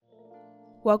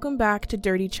Welcome back to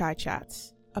Dirty Chai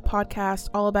Chats, a podcast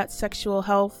all about sexual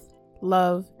health,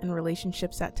 love, and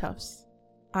relationships at Tufts.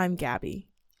 I'm Gabby.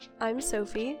 I'm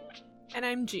Sophie. And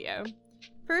I'm Gio.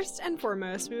 First and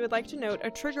foremost, we would like to note a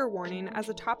trigger warning as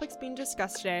the topics being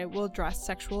discussed today will address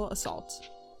sexual assault.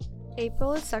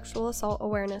 April is Sexual Assault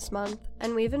Awareness Month,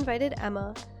 and we've invited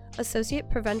Emma, Associate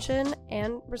Prevention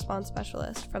and Response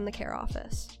Specialist from the CARE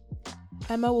Office.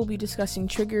 Emma will be discussing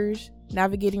triggers,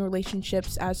 navigating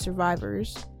relationships as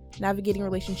survivors, navigating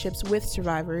relationships with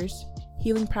survivors,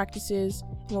 healing practices,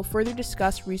 and will further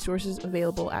discuss resources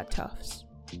available at Tufts.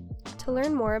 To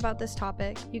learn more about this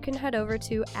topic, you can head over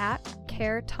to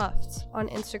 @CareTufts on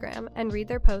Instagram and read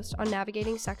their post on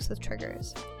navigating sex with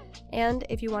triggers. And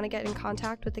if you want to get in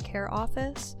contact with the CARE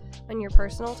Office on your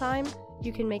personal time,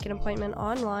 you can make an appointment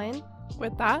online.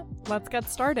 With that, let's get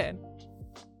started.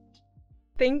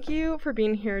 Thank you for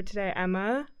being here today,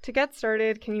 Emma. To get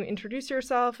started, can you introduce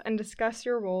yourself and discuss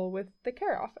your role with the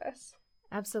CARE Office?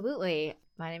 Absolutely.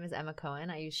 My name is Emma Cohen.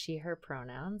 I use she, her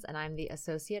pronouns, and I'm the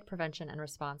Associate Prevention and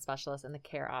Response Specialist in the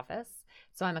CARE Office.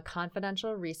 So I'm a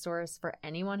confidential resource for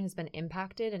anyone who's been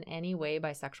impacted in any way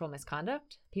by sexual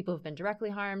misconduct, people who've been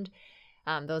directly harmed,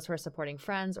 those who are supporting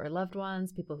friends or loved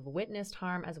ones, people who've witnessed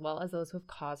harm, as well as those who've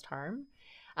caused harm.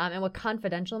 And what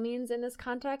confidential means in this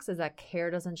context is that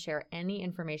CARE doesn't share any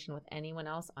information with anyone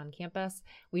else on campus.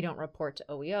 We don't report to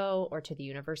OEO or to the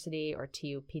university or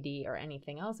TUPD or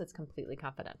anything else. It's completely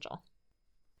confidential.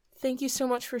 Thank you so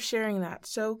much for sharing that.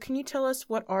 So can you tell us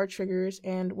what are triggers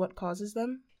and what causes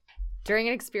them? During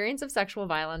an experience of sexual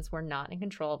violence, we're not in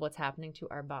control of what's happening to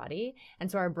our body. And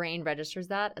so our brain registers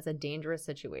that as a dangerous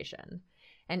situation.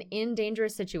 And in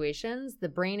dangerous situations, the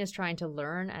brain is trying to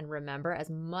learn and remember as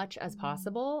much as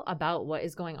possible about what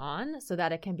is going on so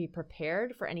that it can be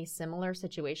prepared for any similar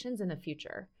situations in the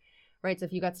future, right? So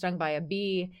if you got stung by a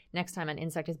bee, next time an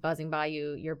insect is buzzing by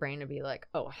you, your brain would be like,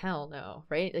 oh, hell no,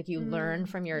 right? Like you learn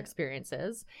from your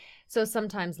experiences. So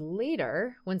sometimes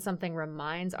later, when something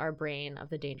reminds our brain of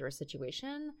the dangerous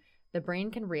situation, the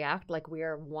brain can react like we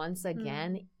are once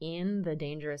again in the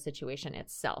dangerous situation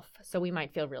itself. So we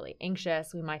might feel really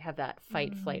anxious. We might have that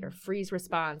fight, flight, or freeze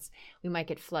response. We might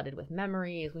get flooded with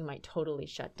memories. We might totally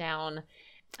shut down.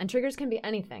 And triggers can be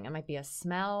anything. It might be a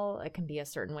smell. It can be a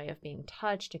certain way of being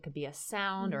touched. It could be a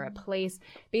sound or a place.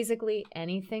 Basically,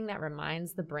 anything that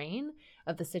reminds the brain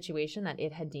of the situation that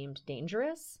it had deemed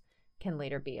dangerous can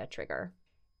later be a trigger.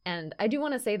 And I do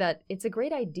want to say that it's a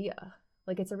great idea.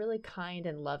 Like, it's a really kind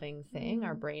and loving thing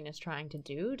our brain is trying to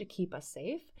do to keep us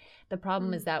safe. The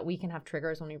problem is that we can have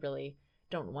triggers when we really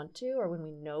don't want to or when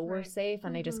we know we're safe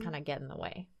and they just kind of get in the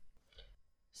way.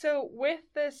 So with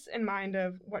this in mind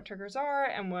of what triggers are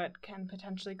and what can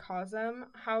potentially cause them,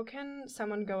 how can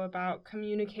someone go about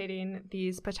communicating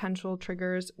these potential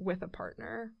triggers with a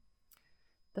partner?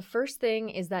 The first thing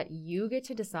is that you get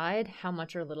to decide how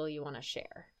much or little you want to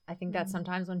share. I think that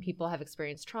sometimes when people have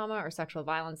experienced trauma or sexual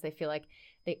violence, they feel like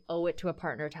they owe it to a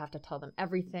partner to have to tell them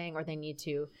everything, or they need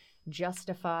to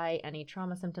justify any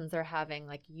trauma symptoms they're having.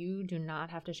 Like, you do not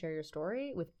have to share your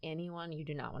story with anyone you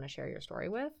do not want to share your story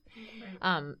with.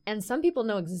 And some people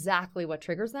know exactly what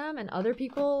triggers them, and other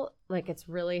people, like, it's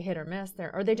really hit or miss,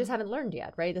 or they just haven't learned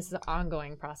yet, right? This is an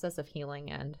ongoing process of healing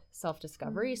and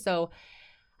self-discovery. So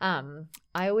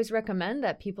I always recommend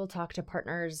that people talk to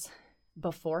partners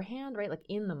beforehand, right? Like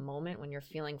in the moment when you're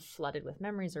feeling flooded with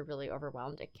memories or really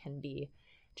overwhelmed, it can be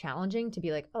challenging to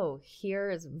be like, oh,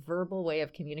 here is a verbal way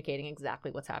of communicating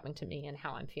exactly what's happening to me and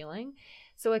how I'm feeling.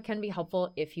 So it can be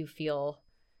helpful if you feel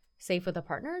safe with a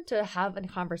partner to have a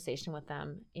conversation with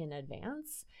them in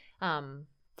advance. And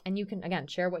you can, again,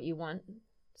 share what you want.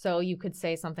 So you could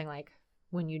say something like,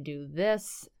 when you do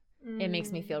this, it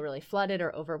makes me feel really flooded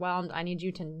or overwhelmed. I need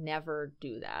you to never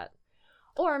do that.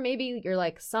 Or maybe you're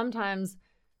like, sometimes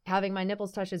having my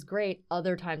nipples touched is great.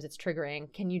 Other times it's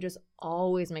triggering. Can you just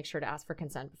always make sure to ask for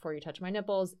consent before you touch my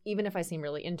nipples? Even if I seem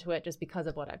really into it, just because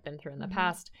of what I've been through in the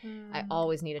past, I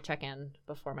always need to check in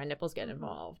before my nipples get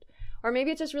involved. Or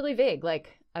maybe it's just really vague.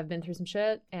 Like, I've been through some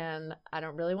shit and I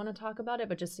don't really want to talk about it.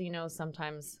 But just so you know,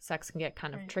 sometimes sex can get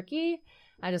kind of tricky.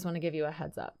 I just want to give you a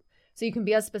heads up. So you can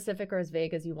be as specific or as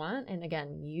vague as you want. And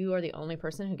again, you are the only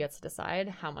person who gets to decide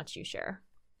how much you share.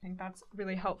 I think that's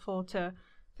really helpful to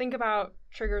think about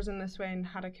triggers in this way and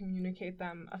how to communicate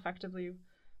them effectively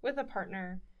with a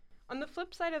partner. On the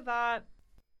flip side of that,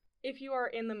 if you are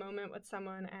in the moment with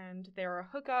someone and they're a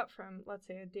hookup from, let's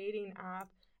say, a dating app,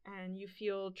 and you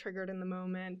feel triggered in the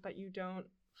moment, but you don't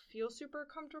feel super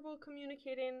comfortable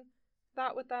communicating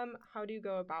that with them, how do you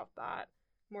go about that?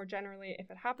 More generally,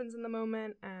 if it happens in the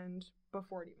moment and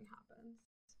before it even happens?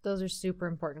 Those are super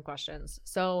important questions.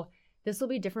 So This will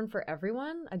be different for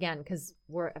everyone, again, because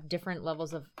we're at different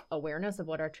levels of awareness of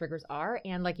what our triggers are.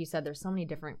 And like you said, there's so many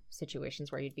different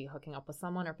situations where you'd be hooking up with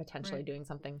someone or potentially doing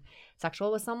something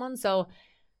sexual with someone. So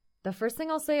the first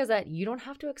thing I'll say is that you don't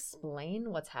have to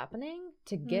explain what's happening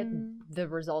to get the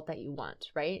result that you want,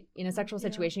 right? In a sexual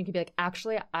situation, you could be like,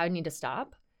 actually, I need to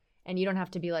stop. And you don't have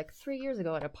to be like 3 years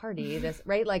ago at a party, this,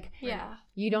 right? Like,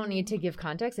 you don't need to give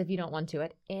context if you don't want to.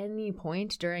 At any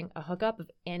point during a hookup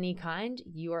of any kind,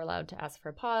 you are allowed to ask for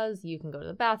a pause. You can go to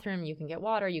the bathroom. You can get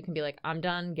water. You can be like, I'm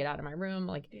done. Get out of my room.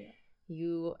 Like,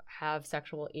 you have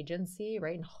sexual agency,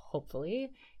 right? And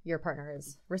hopefully your partner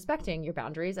is respecting your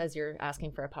boundaries as you're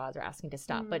asking for a pause or asking to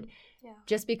stop. But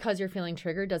just because you're feeling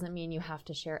triggered doesn't mean you have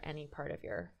to share any part of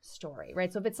your story,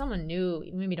 right? So if it's someone new,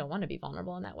 you maybe don't want to be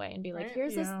vulnerable in that way and be like,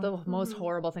 here's the most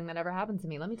horrible thing that ever happened to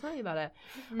me. Let me tell you about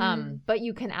it. But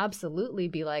you can absolutely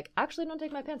be like, actually, don't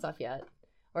take my pants off yet.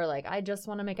 Or like, I just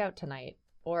want to make out tonight.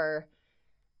 Or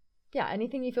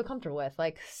anything you feel comfortable with.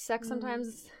 Like sex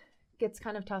sometimes gets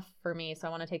kind of tough for me, so I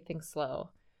want to take things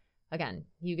slow. Again,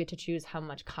 you get to choose how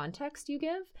much context you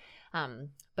give,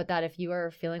 but that if you are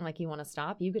feeling like you want to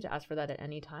stop, you get to ask for that at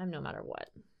any time, no matter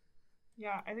what.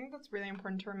 Yeah, I think that's really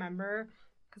important to remember,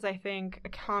 because I think a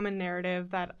common narrative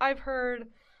that I've heard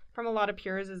from a lot of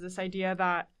peers is this idea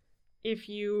that if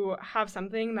you have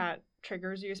something that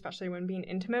triggers you, especially when being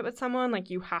intimate with someone, like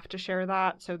you have to share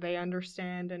that so they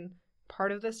understand and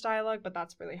part of this dialogue, but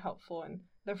that's really helpful in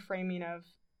the framing of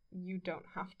you don't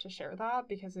have to share that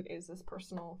because it is this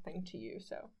personal thing to you.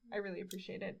 So I really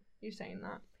appreciated you saying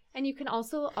that. And you can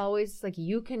also always, like,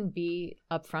 you can be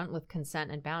upfront with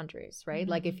consent and boundaries, right?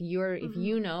 Like if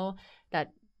you know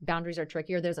that boundaries are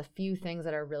tricky, or there's a few things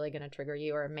that are really going to trigger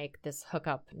you or make this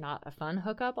hookup not a fun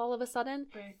hookup all of a sudden,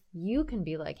 you can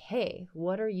be like, hey,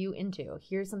 what are you into?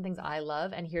 Here's some things I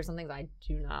love and here's some things I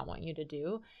do not want you to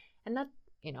do. And that,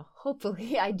 you know,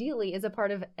 hopefully, ideally is a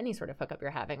part of any sort of hookup you're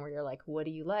having where you're like, what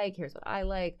do you like? Here's what I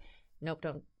like. Nope,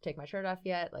 don't take my shirt off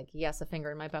yet. Like, yes, a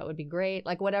finger in my butt would be great.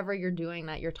 Like, whatever you're doing,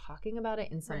 that you're talking about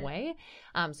it in some way.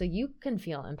 So you can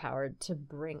feel empowered to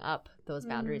bring up those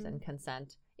boundaries and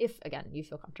consent if, again, you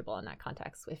feel comfortable in that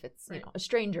context. If it's, you know, a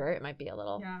stranger, it might be a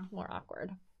little more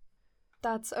awkward.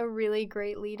 That's a really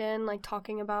great lead-in, like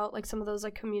talking about like some of those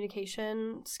like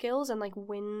communication skills and like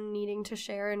when needing to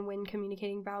share and when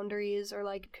communicating boundaries or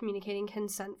like communicating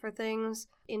consent for things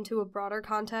into a broader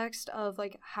context of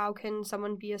like how can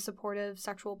someone be a supportive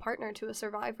sexual partner to a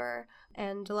survivor,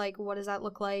 and like what does that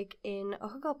look like in a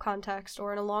hookup context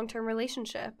or in a long-term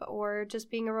relationship or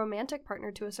just being a romantic partner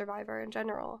to a survivor in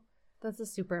general. That's a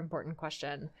super important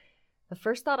question. The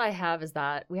first thought I have is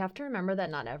that we have to remember that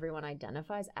not everyone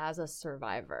identifies as a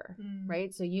survivor,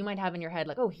 right? So you might have in your head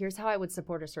like, oh, here's how I would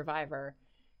support a survivor.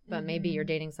 But maybe you're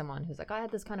dating someone who's like, I had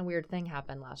this kind of weird thing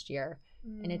happen last year.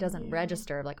 And it doesn't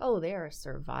register like, oh, they're a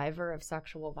survivor of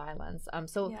sexual violence.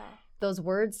 Those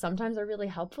words sometimes are really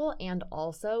helpful. And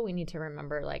also we need to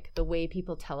remember like the way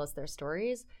people tell us their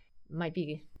stories might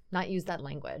be not use that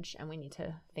language, and we need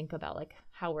to think about like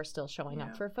how we're still showing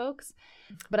up for folks.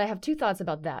 But I have two thoughts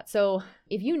about that. So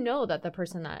if you know that the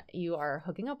person that you are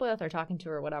hooking up with or talking to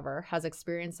or whatever has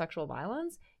experienced sexual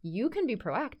violence, you can be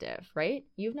proactive, right?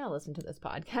 You've now listened to this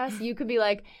podcast. You could be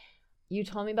like, you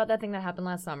told me about that thing that happened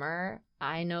last summer.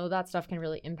 I know that stuff can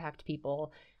really impact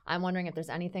people. I'm wondering if there's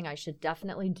anything I should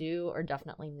definitely do or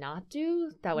definitely not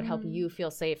do that would help you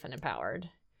feel safe and empowered.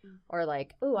 Or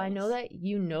like, oh, I know that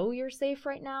you know you're safe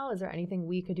right now. Is there anything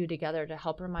we could do together to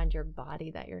help remind your body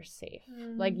that you're safe?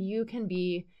 Like you can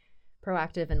be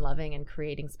proactive and loving and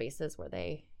creating spaces where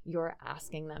you're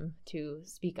asking them to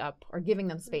speak up or giving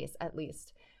them space at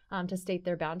least to state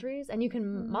their boundaries. And you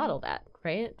can model that,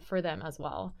 right, for them as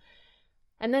well.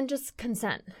 And then just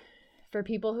consent. For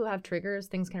people who have triggers,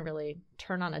 things can really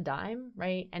turn on a dime,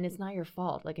 right? And it's not your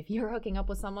fault. Like if you're hooking up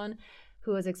with someone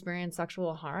who has experienced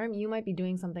sexual harm, you might be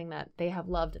doing something that they have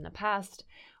loved in the past,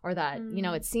 or that, you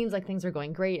know, it seems like things are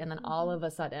going great and then all of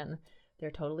a sudden they're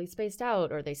totally spaced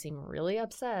out or they seem really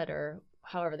upset or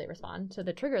however they respond to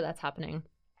the trigger that's happening.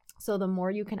 So the more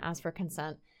you can ask for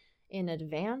consent in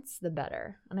advance, the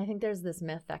better. And I think there's this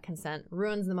myth that consent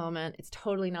ruins the moment. It's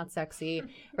totally not sexy,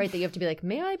 right? That you have to be like,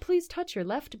 may I please touch your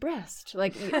left breast?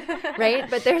 Like, right?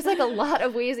 But there's like a lot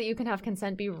of ways that you can have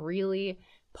consent be really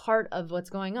part of what's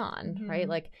going on, right?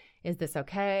 Like, is this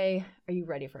okay? Are you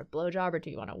ready for a blowjob or do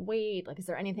you want to wait? Like, is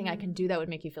there anything I can do that would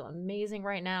make you feel amazing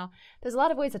right now? There's a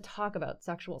lot of ways to talk about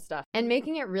sexual stuff and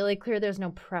making it really clear there's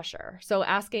no pressure. So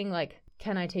asking like,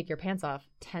 can I take your pants off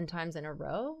 10 times in a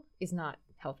row is not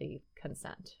healthy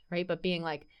consent, right? But being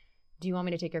like, do you want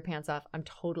me to take your pants off? I'm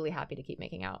totally happy to keep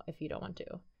making out if you don't want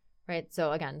to, right?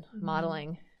 So again,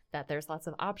 modeling that there's lots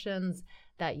of options,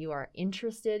 that you are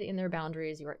interested in their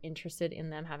boundaries, you are interested in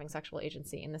them having sexual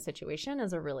agency in the situation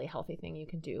is a really healthy thing you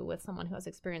can do with someone who has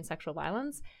experienced sexual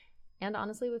violence, and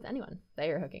honestly with anyone that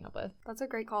you're hooking up with. That's a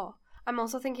great call. I'm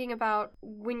also thinking about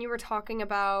when you were talking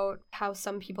about how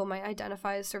some people might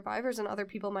identify as survivors and other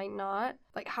people might not.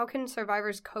 Like, how can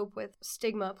survivors cope with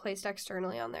stigma placed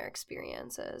externally on their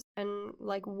experiences? And,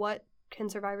 like, what can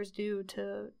survivors do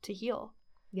to heal?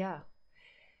 Yeah.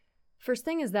 First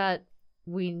thing is that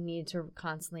we need to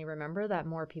constantly remember that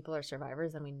more people are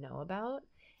survivors than we know about.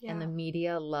 Yeah. And the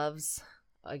media loves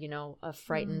a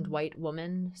frightened white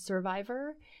woman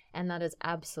survivor. And that is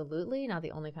absolutely not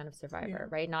the only kind of survivor,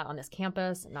 right? Not on this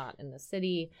campus, not in the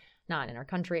city, not in our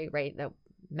country, right? That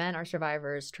men are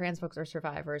survivors, trans folks are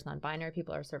survivors, non-binary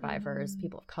people are survivors,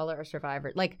 people of color are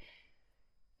survivors. Like,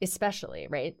 especially,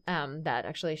 right? That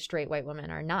actually straight white women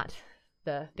are not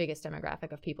the biggest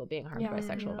demographic of people being harmed by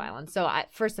sexual violence. So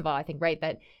first of all, I think, right,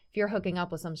 that if you're hooking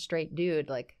up with some straight dude,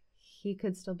 like, he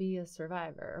could still be a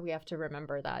survivor. We have to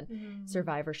remember that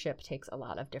survivorship takes a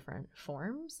lot of different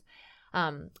forms.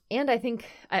 And I think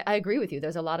I agree with you.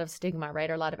 There's a lot of stigma, right?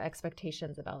 Or a lot of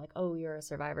expectations about, like, oh, you're a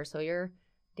survivor, so you're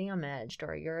damaged,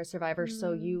 or you're a survivor,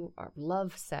 so you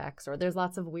love sex, or there's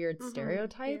lots of weird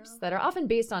stereotypes that are often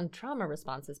based on trauma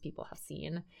responses people have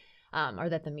seen, or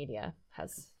that the media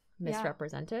has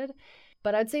misrepresented.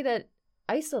 But I'd say that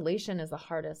isolation is the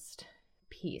hardest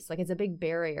piece. Like, it's a big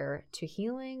barrier to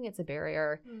healing. It's a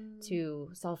barrier to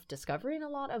self-discovery in a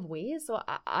lot of ways. So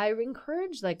I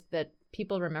encourage, like, that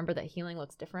people remember that healing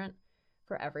looks different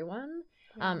for everyone.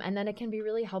 And then it can be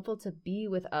really helpful to be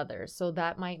with others. So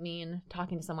that might mean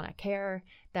talking to someone at CARE.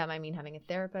 That might mean having a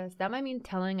therapist. That might mean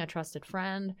telling a trusted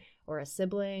friend or a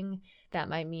sibling. That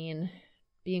might mean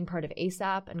being part of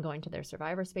ASAP and going to their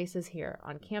survivor spaces here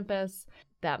on campus.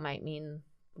 That might mean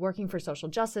working for social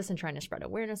justice and trying to spread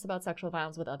awareness about sexual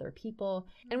violence with other people.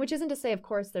 And which isn't to say, of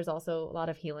course, there's also a lot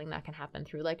of healing that can happen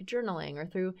through, like, journaling or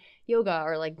through yoga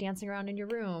or, like, dancing around in your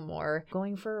room or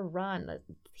going for a run.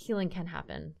 Healing can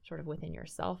happen sort of within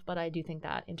yourself. But I do think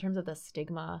that in terms of the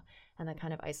stigma and the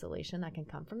kind of isolation that can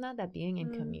come from that being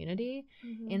in community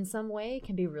in some way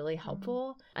can be really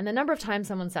helpful. And the number of times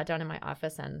someone sat down in my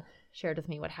office and shared with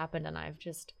me what happened, and I've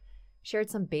just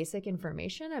shared some basic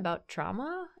information about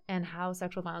trauma and how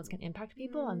sexual violence can impact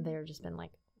people, and they've just been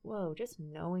like, whoa, just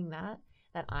knowing that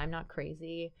I'm not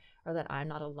crazy or that I'm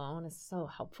not alone is so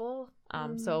helpful.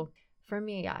 So for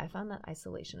me, I found that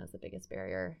isolation is the biggest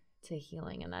barrier to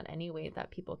healing, and that any way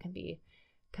that people can be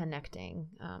connecting,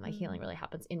 a healing really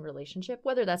happens in relationship,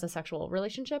 whether that's a sexual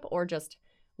relationship or just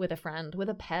with a friend, with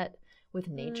a pet, with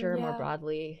nature more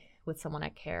broadly, with someone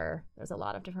at CARE. There's a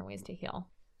lot of different ways to heal.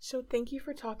 So thank you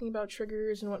for talking about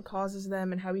triggers and what causes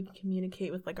them and how we can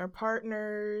communicate with, like, our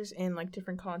partners in, like,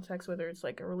 different contexts, whether it's,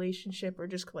 like, a relationship or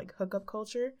just, like, hookup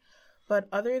culture. But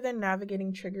other than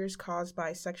navigating triggers caused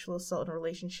by sexual assault in a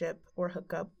relationship or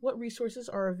hookup, what resources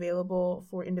are available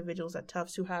for individuals at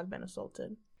Tufts who have been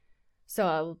assaulted? So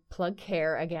I'll plug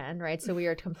CARE again, right? So we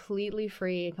are completely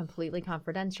free, completely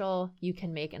confidential. You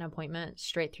can make an appointment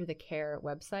straight through the CARE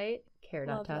website,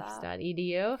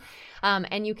 care.tufts.edu.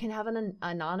 And you can have an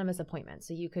anonymous appointment.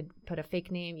 So you could put a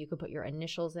fake name, you could put your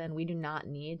initials in. We do not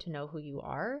need to know who you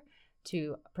are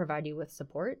to provide you with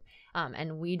support.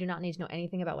 And we do not need to know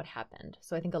anything about what happened.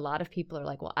 So I think a lot of people are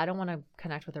like, well, I don't want to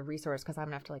connect with a resource because I'm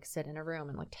going to have to, like, sit in a room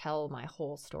and, like, tell my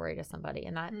whole story to somebody.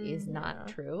 And that is not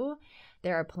true.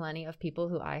 There are plenty of people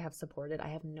who I have supported. I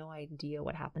have no idea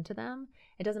what happened to them.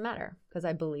 It doesn't matter because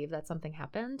I believe that something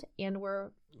happened and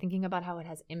we're thinking about how it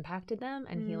has impacted them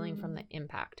and healing from the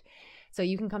impact. So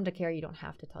you can come to CARE. You don't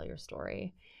have to tell your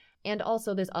story. And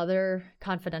also there's other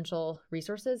confidential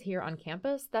resources here on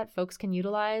campus that folks can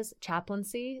utilize.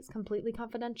 Chaplaincy is completely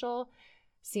confidential.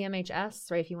 CMHS,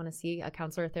 right? If you want to see a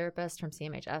counselor or therapist from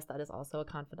CMHS, that is also a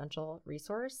confidential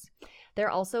resource. There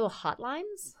are also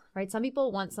hotlines, right? Some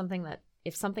people want something that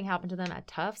if something happened to them at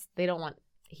Tufts, they don't want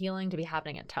healing to be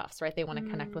happening at Tufts, right? They want to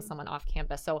connect with someone off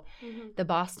campus. So the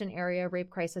Boston Area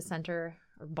Rape Crisis Center,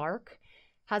 or BARC,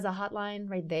 has a hotline,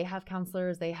 right? They have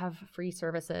counselors, they have free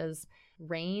services.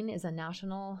 RAIN is a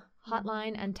national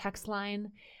hotline and text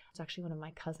line. It's actually one of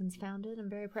my cousins founded. I'm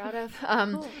very proud of.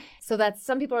 Cool. So that's,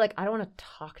 some people are like, I don't want to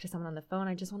talk to someone on the phone.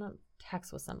 I just want to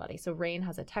text with somebody. So RAIN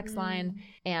has a text line,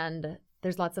 and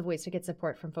there's lots of ways to get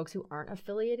support from folks who aren't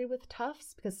affiliated with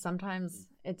Tufts, because sometimes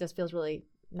it just feels really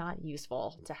not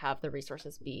useful to have the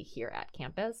resources be here at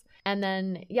campus. And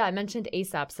then, I mentioned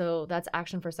ASAP. So that's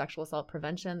Action for Sexual Assault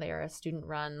Prevention. They are a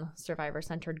student-run,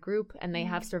 survivor-centered group, and they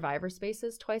have survivor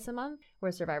spaces twice a month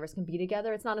where survivors can be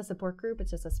together. It's not a support group.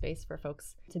 It's just a space for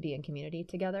folks to be in community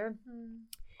together.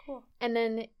 Cool. And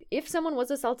then if someone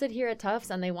was assaulted here at Tufts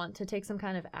and they want to take some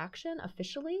kind of action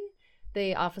officially,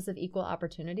 the Office of Equal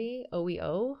Opportunity,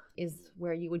 OEO, is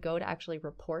where you would go to actually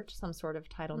report some sort of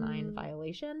Title IX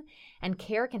violation. And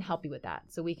CARE can help you with that.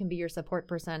 So we can be your support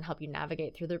person, help you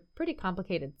navigate through the pretty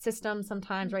complicated system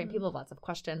sometimes, right? And people have lots of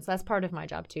questions. So that's part of my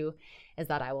job too, is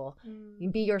that I will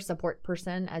be your support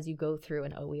person as you go through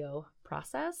an OEO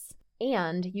process.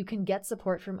 And you can get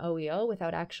support from OEO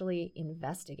without actually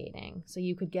investigating. So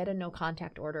you could get a no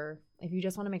contact order if you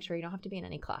just want to make sure you don't have to be in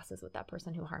any classes with that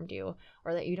person who harmed you,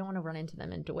 or that you don't want to run into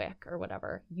them in DeWick or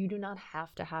whatever. You do not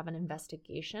have to have an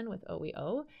investigation with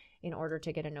OEO in order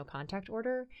to get a no contact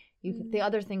order. You can, the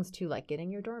other things too, like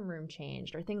getting your dorm room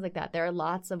changed or things like that. There are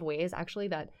lots of ways actually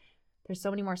that there's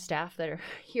so many more staff that are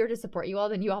here to support you all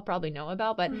than you all probably know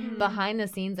about. But behind the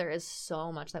scenes, there is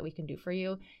so much that we can do for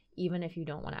you, even if you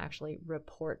don't want to actually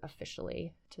report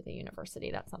officially to the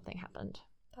university that something happened.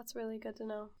 That's really good to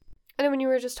know. And when you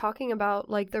were just talking about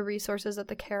like the resources that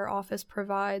the CARE office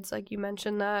provides, like you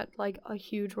mentioned that like a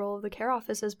huge role of the CARE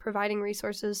office is providing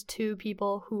resources to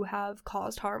people who have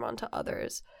caused harm onto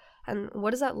others. And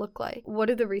what does that look like? What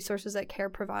are the resources that CARE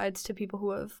provides to people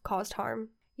who have caused harm?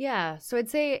 Yeah, so I'd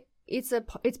say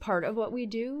it's part of what we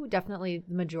do. Definitely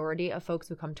the majority of folks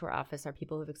who come to our office are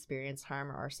people who've experienced harm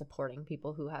or are supporting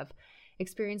people who have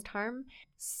experienced harm.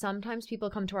 Sometimes people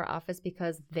come to our office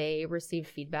because they receive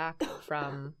feedback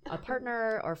from a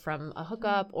partner or from a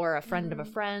hookup or a friend of a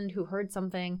friend who heard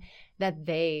something that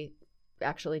they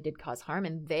actually did cause harm,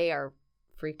 and they are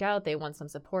freaked out. They want some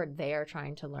support. They are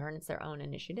trying to learn. It's their own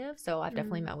initiative. So I've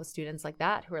definitely met with students like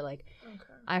that who are like,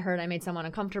 I heard I made someone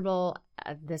uncomfortable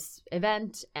at this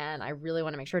event and I really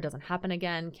want to make sure it doesn't happen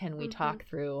again. Can we talk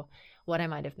through what I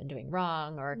might have been doing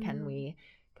wrong? Or can we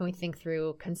think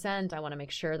through consent? I want to make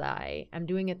sure that I am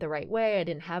doing it the right way. I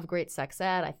didn't have great sex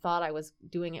ed. I thought I was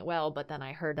doing it well, but then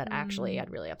I heard that actually I'd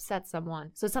really upset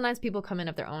someone. So sometimes people come in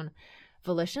of their own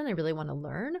volition. They really want to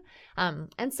learn.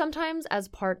 And sometimes as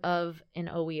part of an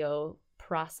OEO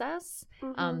process,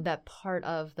 that part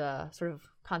of the sort of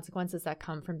consequences that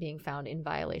come from being found in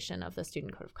violation of the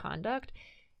student code of conduct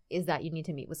is that you need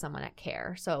to meet with someone at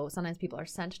CARE. So sometimes people are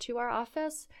sent to our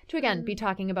office to, again, be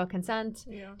talking about consent,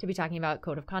 to be talking about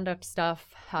code of conduct stuff,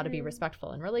 how to be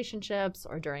respectful in relationships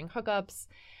or during hookups.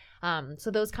 So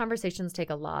those conversations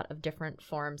take a lot of different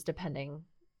forms depending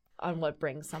on what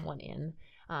brings someone in.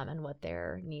 And what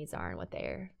their needs are and what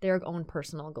their own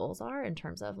personal goals are in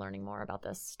terms of learning more about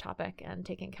this topic and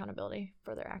taking accountability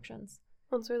for their actions.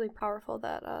 Well, it's really powerful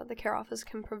that the CARE office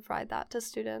can provide that to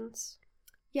students.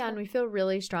 Yeah, and we feel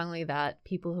really strongly that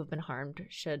people who've been harmed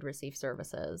should receive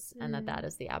services and that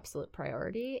is the absolute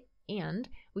priority. And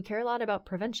we care a lot about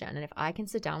prevention. And if I can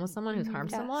sit down with someone who's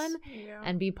harmed someone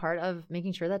and be part of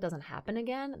making sure that doesn't happen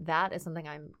again, that is something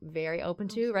I'm very open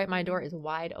to, right? My door is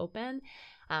wide open.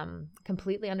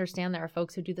 Completely understand there are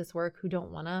folks who do this work who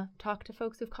don't want to talk to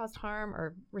folks who've caused harm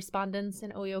or respondents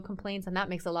in OEO complaints. And that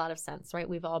makes a lot of sense, right?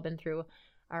 We've all been through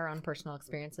our own personal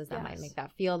experiences that might make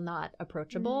that feel not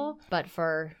approachable. But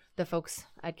for the folks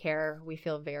at CARE, we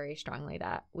feel very strongly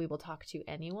that we will talk to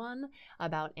anyone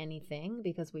about anything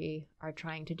because we are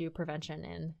trying to do prevention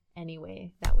in any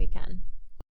way that we can.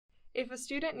 If a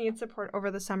student needs support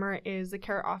over the summer, is the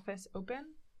CARE office open?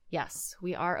 Yes,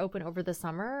 we are open over the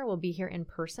summer. We'll be here in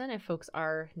person if folks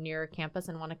are near campus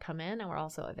and want to come in, and we're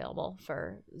also available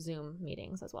for Zoom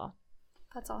meetings as well.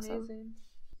 That's awesome. Amazing.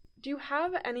 Do you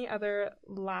have any other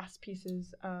last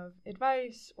pieces of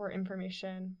advice or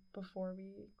information before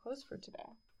we close for today?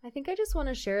 I think I just want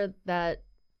to share that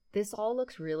this all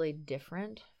looks really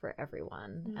different for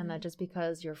everyone. And that just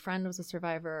because your friend was a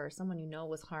survivor or someone you know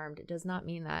was harmed, it does not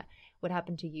mean that what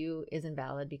happened to you is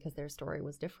invalid because their story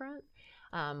was different.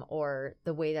 Or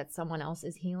the way that someone else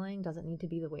is healing doesn't need to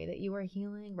be the way that you are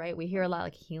healing, right? We hear a lot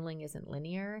like healing isn't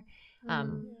linear,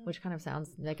 which kind of sounds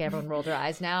like everyone rolled their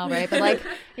eyes now, right? But like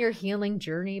your healing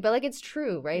journey, but like it's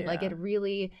true, right? Like it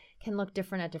really can look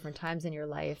different at different times in your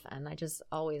life. And I just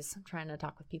always trying to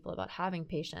talk with people about having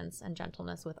patience and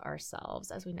gentleness with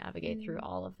ourselves as we navigate through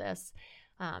all of this.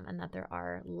 And that there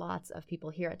are lots of people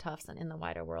here at Tufts and in the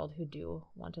wider world who do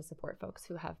want to support folks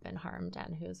who have been harmed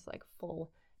and whose like full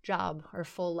job or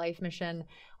full life mission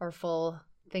or full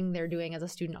thing they're doing as a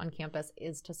student on campus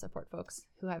is to support folks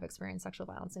who have experienced sexual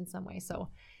violence in some way. So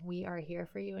we are here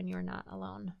for you and you're not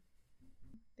alone.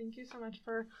 Thank you so much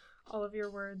for all of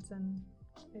your words and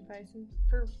advice and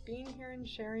for being here and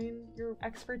sharing your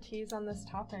expertise on this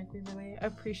topic. We really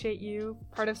appreciate you,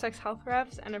 part of Sex Health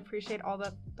Refs, and appreciate all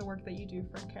the work that you do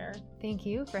for CARE. Thank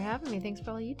you for having me. Thanks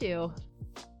for all you do.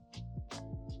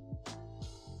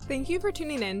 Thank you for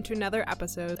tuning in to another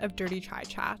episode of Dirty Chai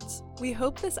Chats. We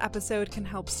hope this episode can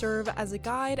help serve as a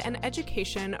guide and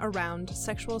education around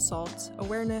sexual assault,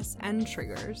 awareness, and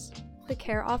triggers. The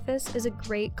Care Office is a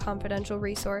great confidential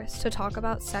resource to talk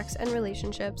about sex and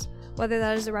relationships, whether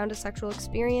that is around a sexual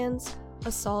experience,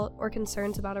 assault, or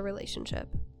concerns about a relationship.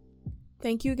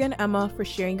 Thank you again, Emma, for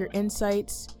sharing your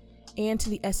insights, and to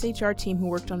the SHR team who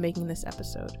worked on making this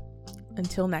episode.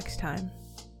 Until next time.